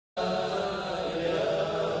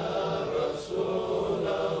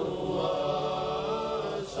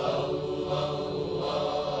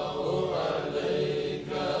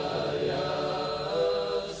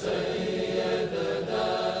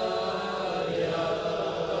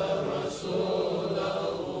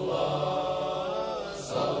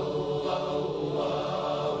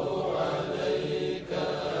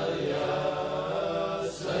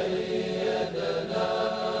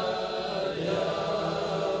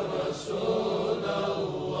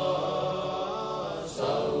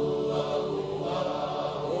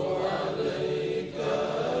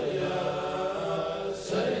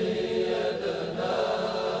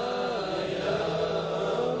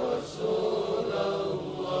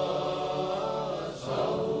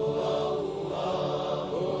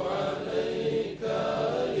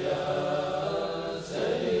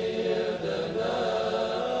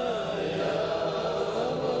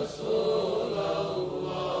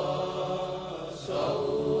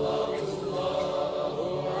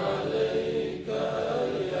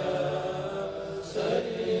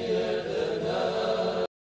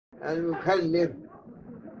المكلف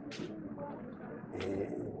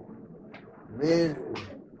من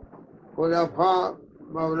خلفاء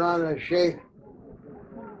مولانا الشيخ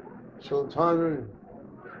سلطان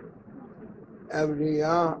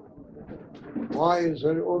الأولياء واعظ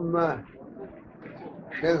الأمة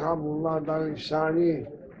شيخ عبد الله الدارستاني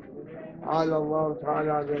على الله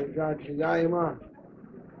تعالى درجاته دائمة،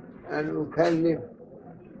 المكلف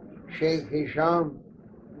شيخ هشام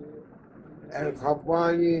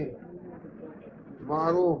الخباني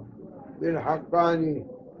معروف بالحقاني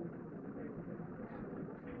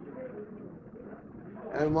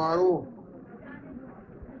المعروف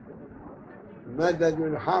مدد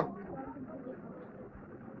الحق،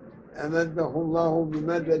 أمده الله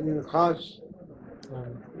بمدد خاص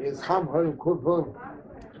يتحمل الكفر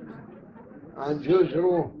عن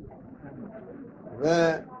جزره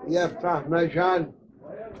ويفتح مجال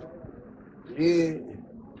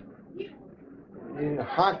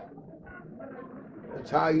للحق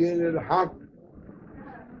وتعيين الحق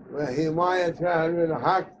وحماية أهل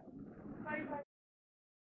الحق.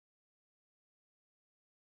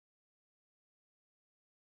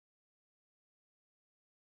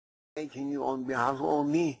 Thanking you on behalf of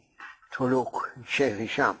me to look Shaykh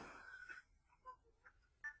Hisham.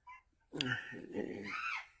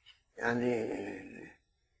 Yani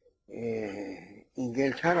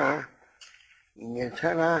İngiltere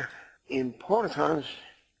importance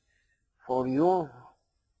for you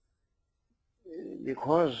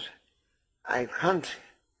because I can't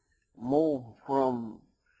move from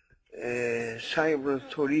Cyprus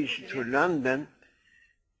to reach to London.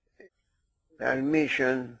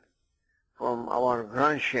 Permission from our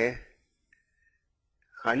Grand Sheikh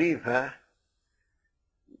Khalifa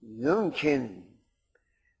يمكن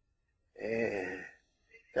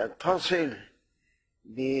تتصل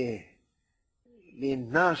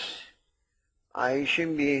بالناس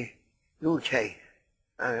عايشين ب UK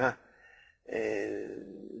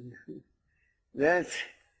that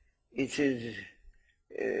it is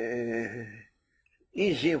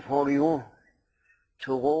easy for you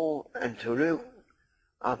to go and to look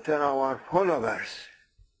after our followers.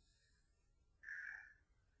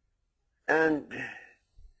 And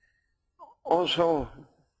also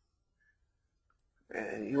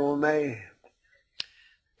you may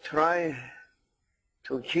try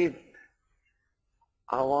to keep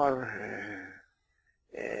our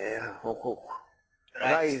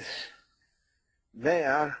rights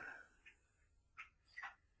there,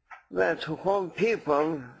 but to call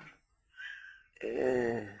people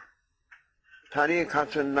Tariqa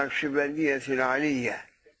Naqshbandiyya Tariqa.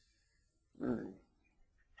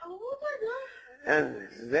 And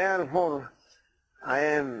therefore I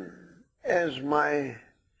am, as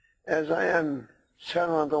I am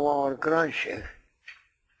servant of our Grand Sheikh,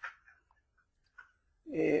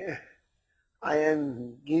 I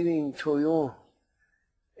am giving to you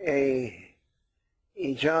a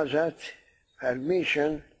ijazat,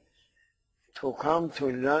 permission to come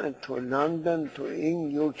to London,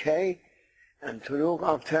 in UK, and to look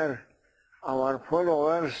after our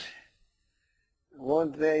followers,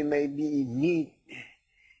 what they may be in need.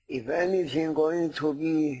 If anything going to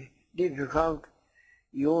be difficult,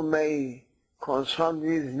 you may consult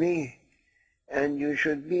with me, and you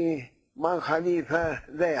should be my Khalifa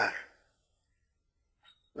there.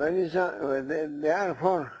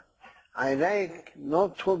 Therefore, I like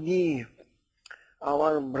not to be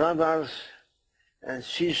our brothers and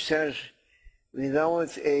sisters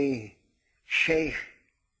without a sheikh,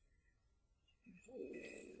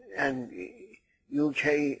 and UK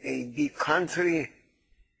a big country,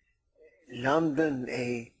 London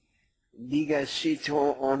a bigger city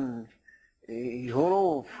on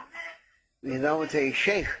Europe, without a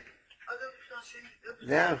sheikh.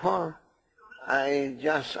 Therefore, I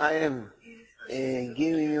am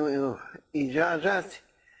giving you ijazat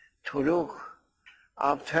to look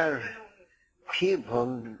after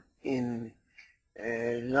people in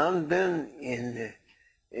London, in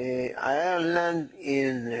Ireland,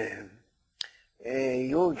 in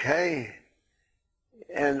UK,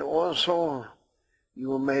 and also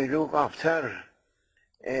you may look after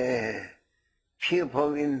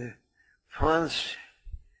people in France,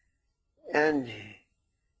 and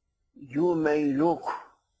you may look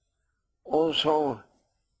also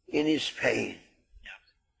in Spain,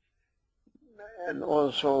 and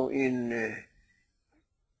also in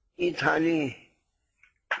Italy.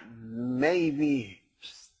 Maybe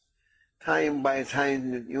time by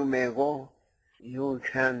time you may go, you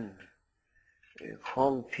can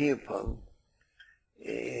call people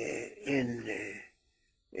in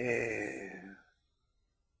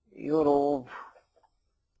Europe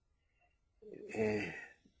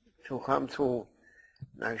to come to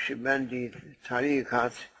Naqshbandi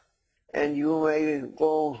Tariqa, and you may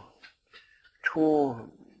go to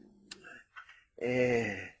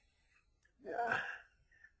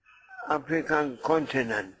African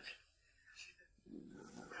continent,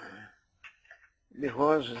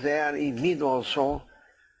 because they are in need also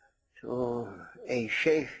to a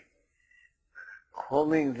sheikh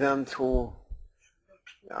calling them to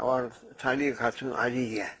our Tariqatul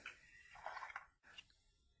Aliyah.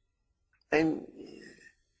 And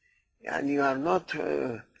you are not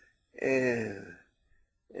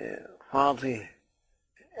partly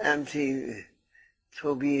empty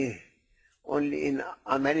to be only in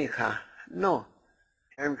America. No.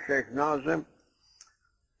 I'm Shaykh Nazim,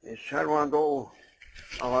 a servant of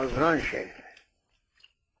our grand sheikh.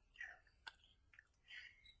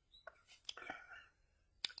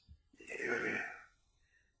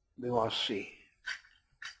 Bewasi.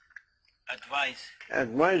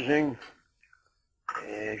 Advising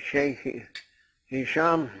Shaykh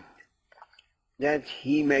Hisham that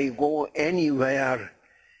he may go anywhere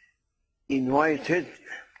invited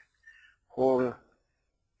for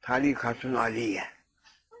Tariqatul Aliyah.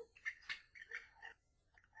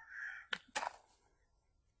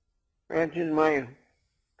 That is my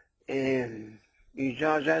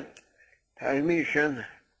ijazat, permission,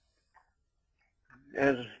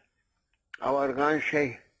 as our grand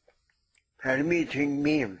sheikh permitting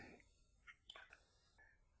me.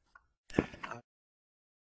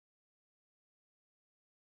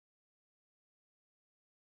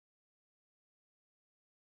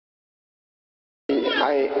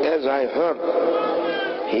 As I heard,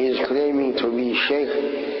 he is claiming to be sheikh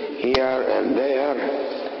here and there,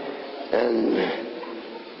 and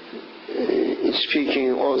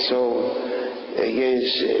speaking also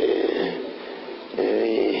against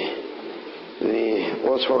the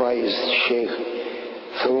authorized sheikh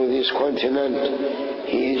through this continent.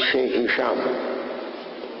 He is Shaykh Hisham.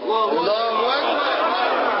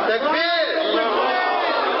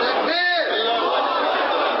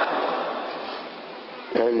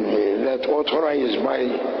 And that authorized by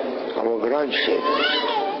our grand sheikh,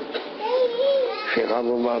 Sheikh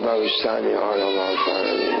Abdullah Dawistani,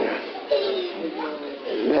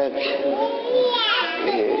 that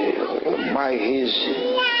by his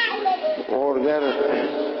order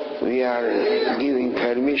we are giving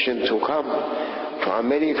permission to come to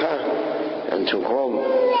America and to call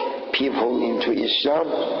people into Islam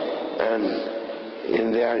and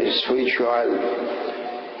in their spiritual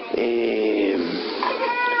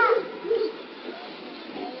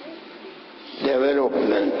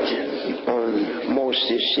development on most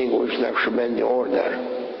distinguished Naqshbandi order.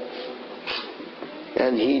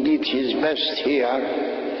 And he did his best here.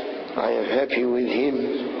 I am happy with him,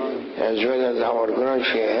 as well as our grand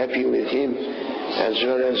sheikh happy with him, as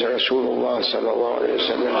well as Rasulullah sallallahu alaihi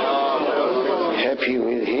wasallam happy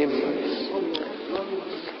with him.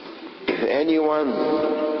 If anyone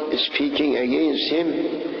is speaking against him,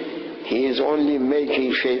 he is only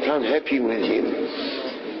making shaitan happy with him,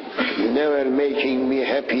 never making me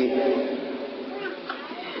happy.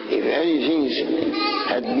 If anything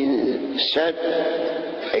had been said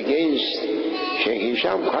against Shaykh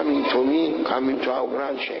Hisham coming to me, coming to our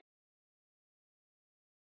grand sheikh,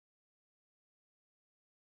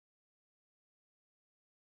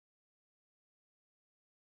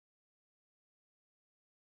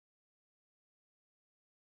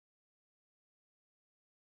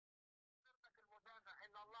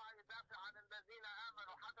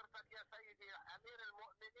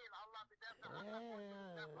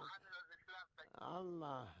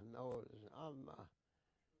 Allah knows, Allah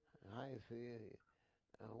حيث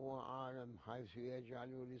هو عالم حيث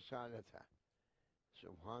يجعل رسالته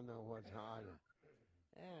سبحانه وتعالى.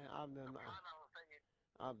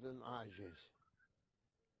 عبد عاجز.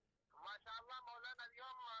 ما شاء الله مولانا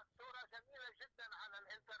اليوم صورة جميلة جدا على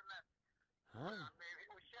الانترنت.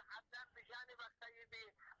 والشيخ حسان بجانبك سيدي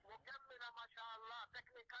مكملة ما شاء الله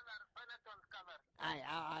تكني كلر فنتون كلر.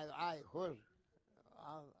 اي خذ.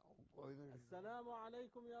 السلام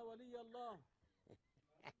عليكم يا ولي الله.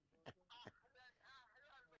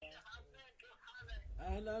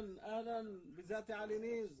 اهلا اهلا بذات علي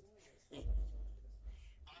نيز.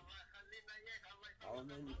 الله يخلينا اياك. الله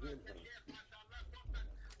يسلمك يا شيخ. ما شاء الله صوتك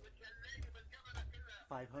متجلي بالكاميرا كلها.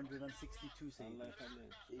 562 سيدي. الله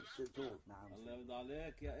يخليك. 62. نعم. الله يرضى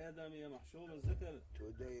عليك يا ادم يا محشوم الذكر.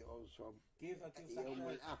 Today also. كيفك كيف صحتك؟ يوم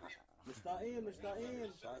الاحد. مشتاقين.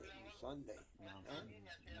 Sunday. نعم.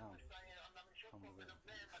 نعم.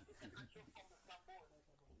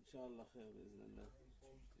 ان شاء الله خير باذن الله.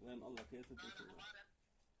 وين الله كاتب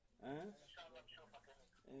ان شاء الله نشوفك.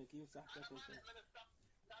 كيف صحتك انت؟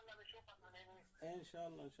 إن شاء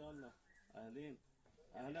الله إن شاء الله. أهلين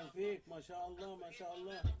أهلا فيك. ما شاء الله ما شاء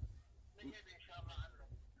الله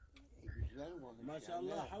Güzel konuş. ما شاء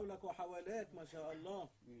الله حولك وحواليك ما شاء الله.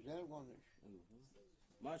 Güzel konuş.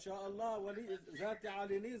 ما شاء الله ولي ذاتي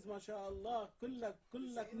علينيز ما شاء الله.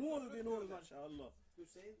 كلك نور بنور ما شاء الله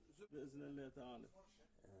بإذن الله تعالى.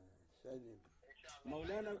 Selim.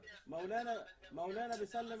 مولانا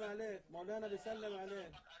بيسلم عليك. مولانا بيسلم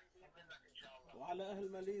عليك وعلى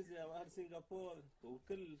أهل ماليزيا وأهل سنغافورة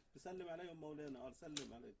وكل بيسلم عليهم. مولانا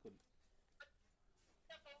أرسلم عليك كل.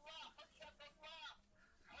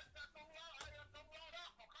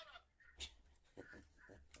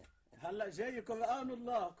 هلا جاي قرآن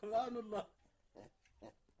الله قرآن الله.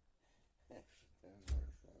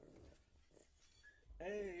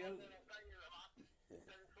 ايه يلا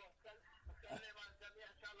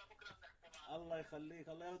الله يخليك.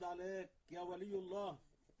 الله يرضى عليك يا ولي الله.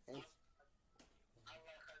 الله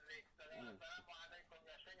يخليك. السلام عليكم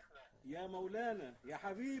يا شيخنا. يا مولانا يا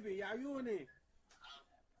حبيبي يا عيوني.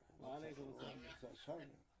 وعليكم السلام.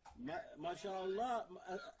 ما شاء الله.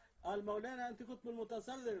 قال مولانا أنت كنت من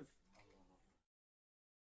المتصرف.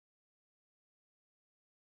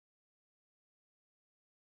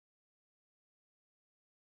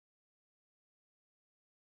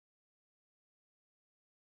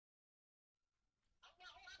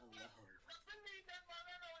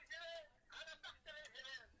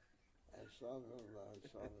 Estağfurullah,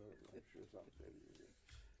 estağfurullah. Şu sahteli.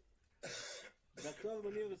 دكتور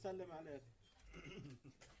منير بيسلم عليك.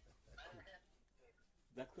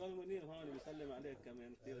 دكتور منير هون بيسلم عليك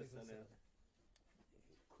كمان كثير السلام.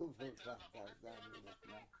 Kufur tahta akdamina.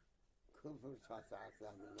 Kufur tahta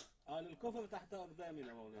akdamina. قال الكفر تحت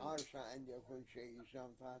أقدامنا مولانا. أرشى أن يكون شيء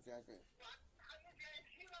هشام تحت أقدامنا.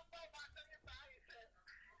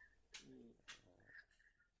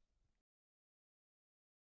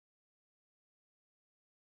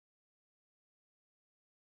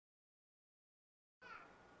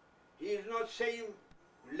 He is not same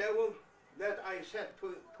level that I said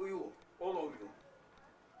to you, all of you.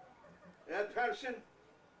 That person,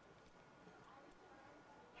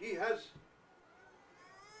 he has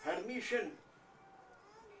permission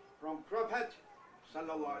from Prophet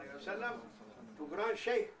sallallahu alaihi wasallam to Grand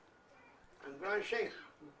Shaykh, and Grand Shaykh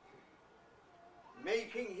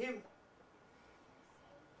making him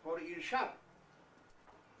for irshad.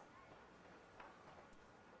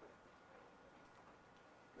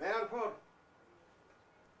 Therefore,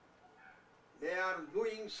 they are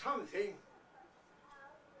doing something.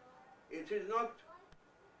 It is not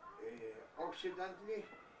accidentally,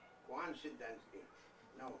 coincidentally.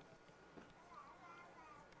 No.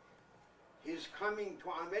 His coming to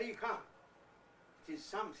America, it is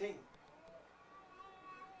something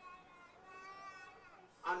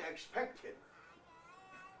unexpected.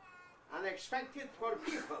 Unexpected for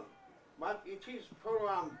people, but it is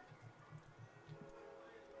programmed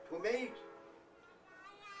to make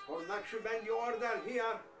for Naqshbandi order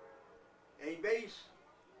here a base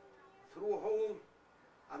through whole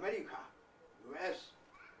America, US,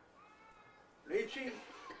 reaching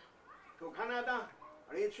to Canada,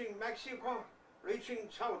 reaching Mexico, reaching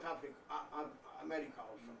South Africa, America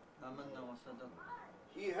also.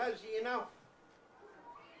 He has enough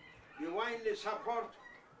divinely support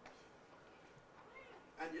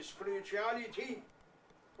and spirituality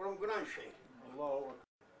from Grand Shaykh.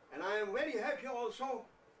 And I am very happy also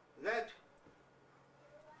that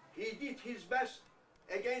he did his best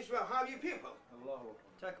against Wahhabi people.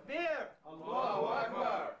 Takbir! Allahu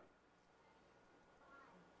Akbar!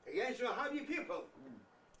 Against Wahhabi people.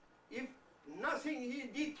 If nothing he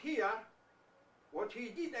did here, what he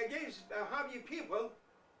did against Wahhabi people,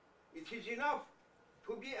 it is enough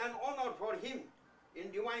to be an honor for him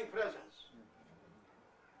in divine presence.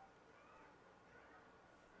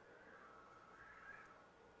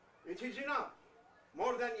 It is enough,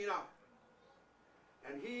 more than enough.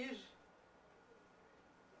 And he is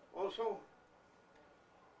also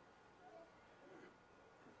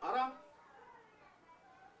Arab,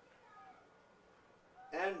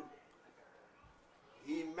 and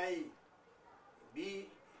he may be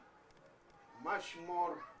much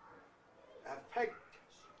more effect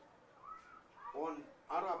on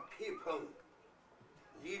Arab people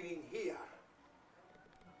living here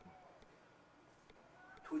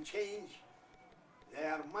to change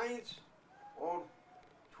their minds or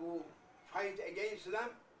to fight against them.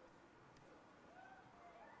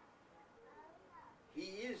 He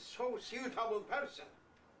is so suitable person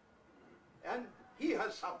and he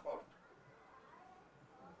has support.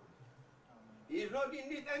 He is not in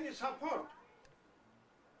need any support.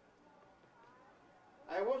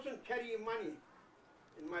 I wasn't carrying money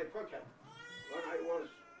in my pocket when I was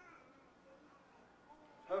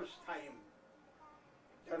first time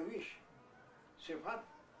Darwish Sifat.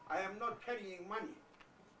 I am not carrying money,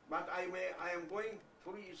 but I am going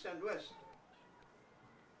through east and west.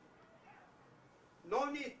 No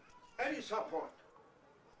need any support.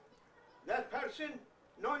 That person,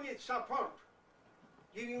 no need support.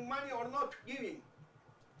 Giving money or not giving.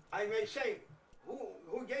 I may say,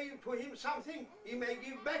 who gave to him something, he may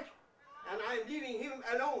give back, and I am leaving him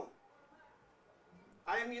alone.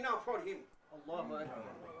 I am enough for him.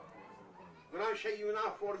 Grand Shaykh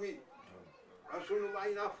enough for me.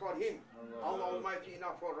 Rasulullah enough for him. Allah Almighty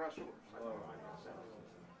enough for Rasul.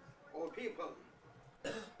 Oh people,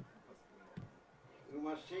 you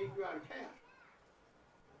must take your care.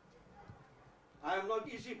 I am not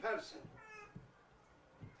easy person.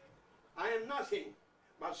 I am nothing,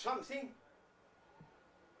 but something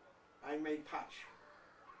I may touch.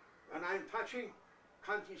 When I am touching,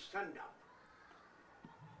 can't stand up.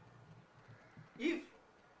 If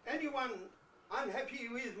anyone unhappy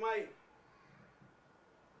with my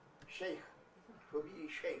Shaykh, to be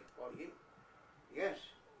Shaykh for him, yes,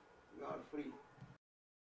 you are free.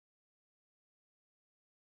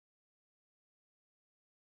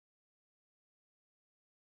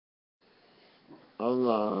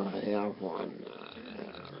 الله يعفو عنا.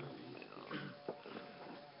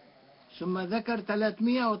 ثم ذكر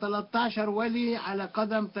 313 ولي على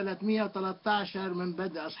قدم 313 من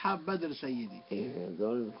بدء أصحاب بدر سيدي.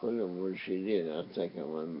 دول كلهم مرشدين حتى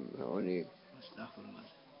كمان هونيك. استغفر الله.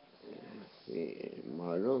 في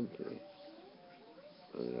معلوم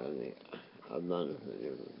يعني أضمان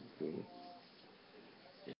في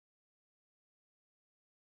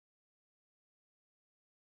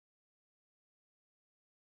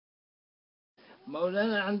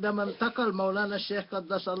مولانا عندما انتقل مولانا الشيخ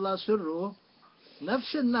قدس الله سره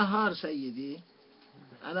نفس النهار سيدي،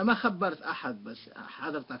 أنا ما خبرت أحد بس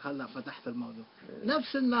حضرتك هلأ فتحت الموضوع.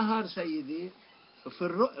 نفس النهار سيدي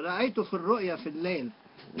رأيته في الرؤيا في الليل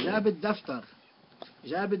جاب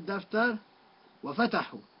الدفتر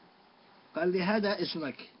وفتحه، قال لي هذا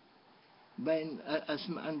اسمك بين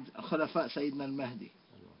اسم عند خلفاء سيدنا المهدي،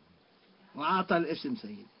 وأعطى الاسم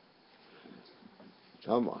سيدي.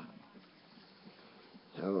 طبعا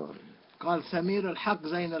قال سمير الحق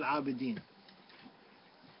زين العابدين.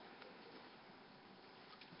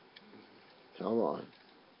 طبعا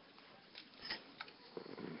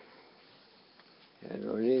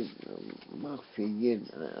هذول مخفيين،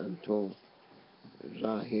 أنتم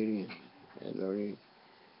ظاهرين، هذول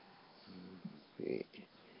في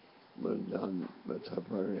بلدان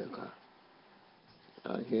متفرقة،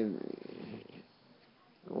 لكن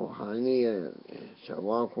روحانية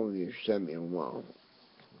سواكم يجتمعوا معهم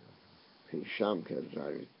في الشام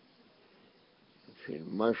كذلك، في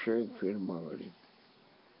المشرق في المغرب،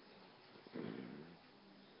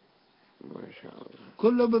 ما شاء الله.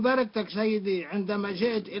 كله ببركتك سيدي. عندما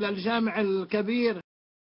جئت إلى الجامع الكبير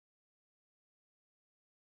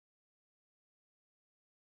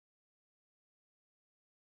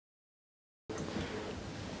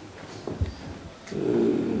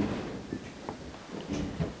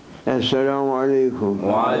السلام عليكم.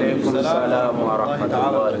 وعليكم السلام ورحمة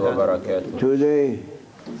الله وبركاته. Today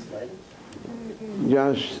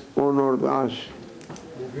just honored us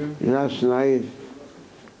last night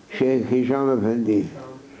Shaykh Hisham Effendi,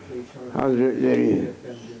 Hazretleri,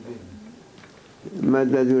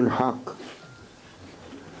 Madadul Haq.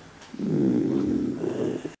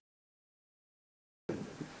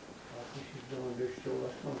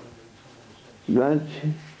 That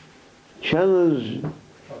channels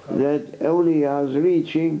that awliya's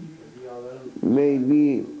reaching may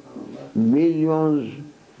be millions,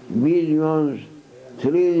 billions,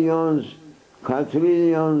 trillions,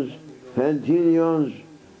 quadrillions, pentillions,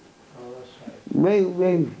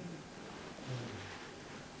 maybe.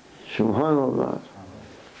 Subhanallah,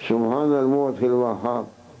 Subhan al-Mu'ti al-Wahhab.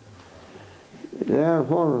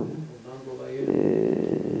 Therefore,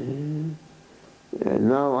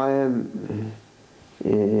 now I am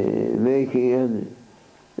making an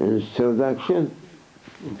introduction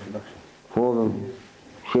for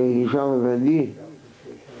Shaykh Hisham Effendi.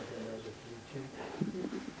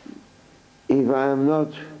 If I am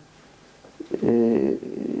not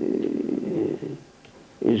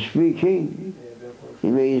speaking, he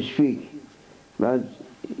may speak, but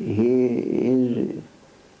he is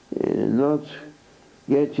not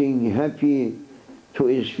getting happy to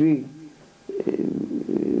speak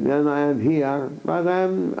when I am here, but I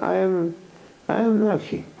am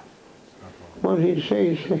nothing. What he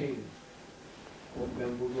says.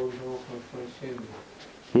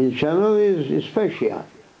 His channel is special.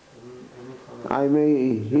 I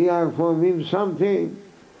may hear from him something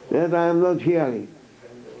that I am not hearing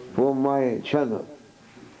from my channel.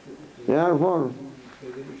 Therefore,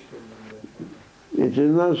 it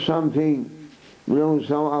is not something belongs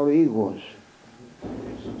to our egos.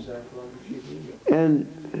 And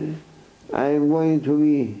I am going to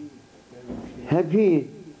be happy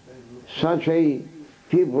such a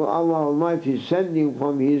people Allah Almighty sending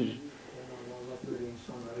from His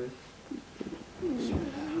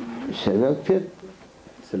selected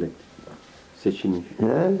selected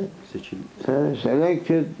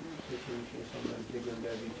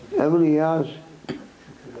awliyas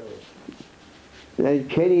that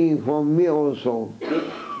carrying from me also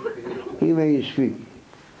He may speak.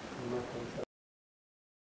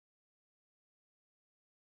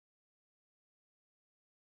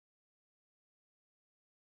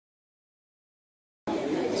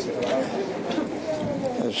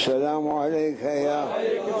 السلام عليك يا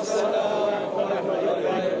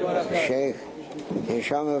شيخ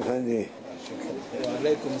هشام أفندي.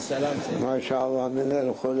 وعليكم السلام. ما شاء الله من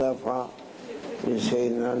الخلفاء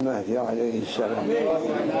لسيدنا المهدي عليه السلام.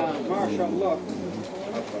 ما شاء الله.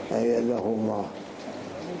 أيده الله.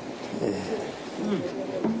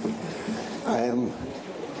 I am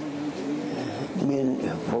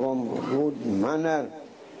from good manner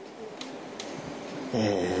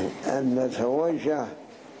أن نتوجه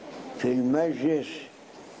في المجلس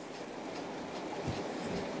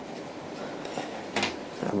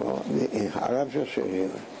عرفت السؤال.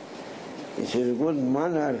 It is good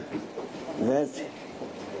manner that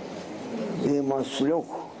we must look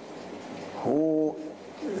who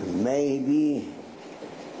may be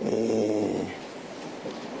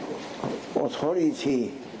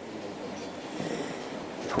authority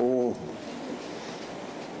to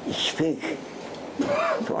speak,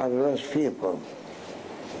 to address people.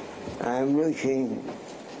 I am looking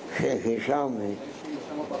Shaykh Hisham,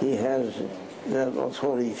 he has that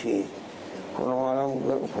authority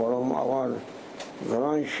from our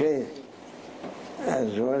Grand Shaykh,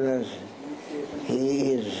 as well as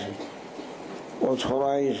he is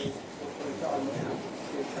authorized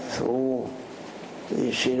through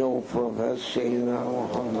the Shiloh Prophet Sayyidina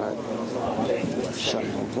Muhammad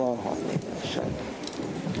sallallahu alayhi wa sallam.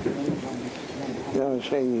 يا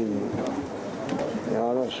سيدي يا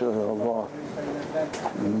رسول الله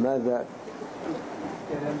ماذا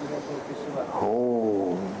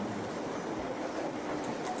هو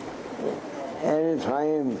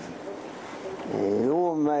anytime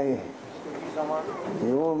you may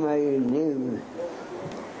live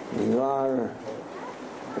your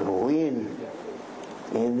will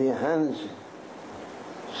in the hands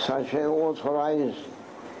such an authorized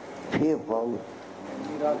people,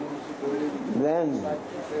 then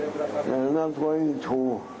they're not going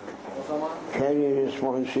to carry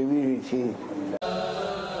responsibility.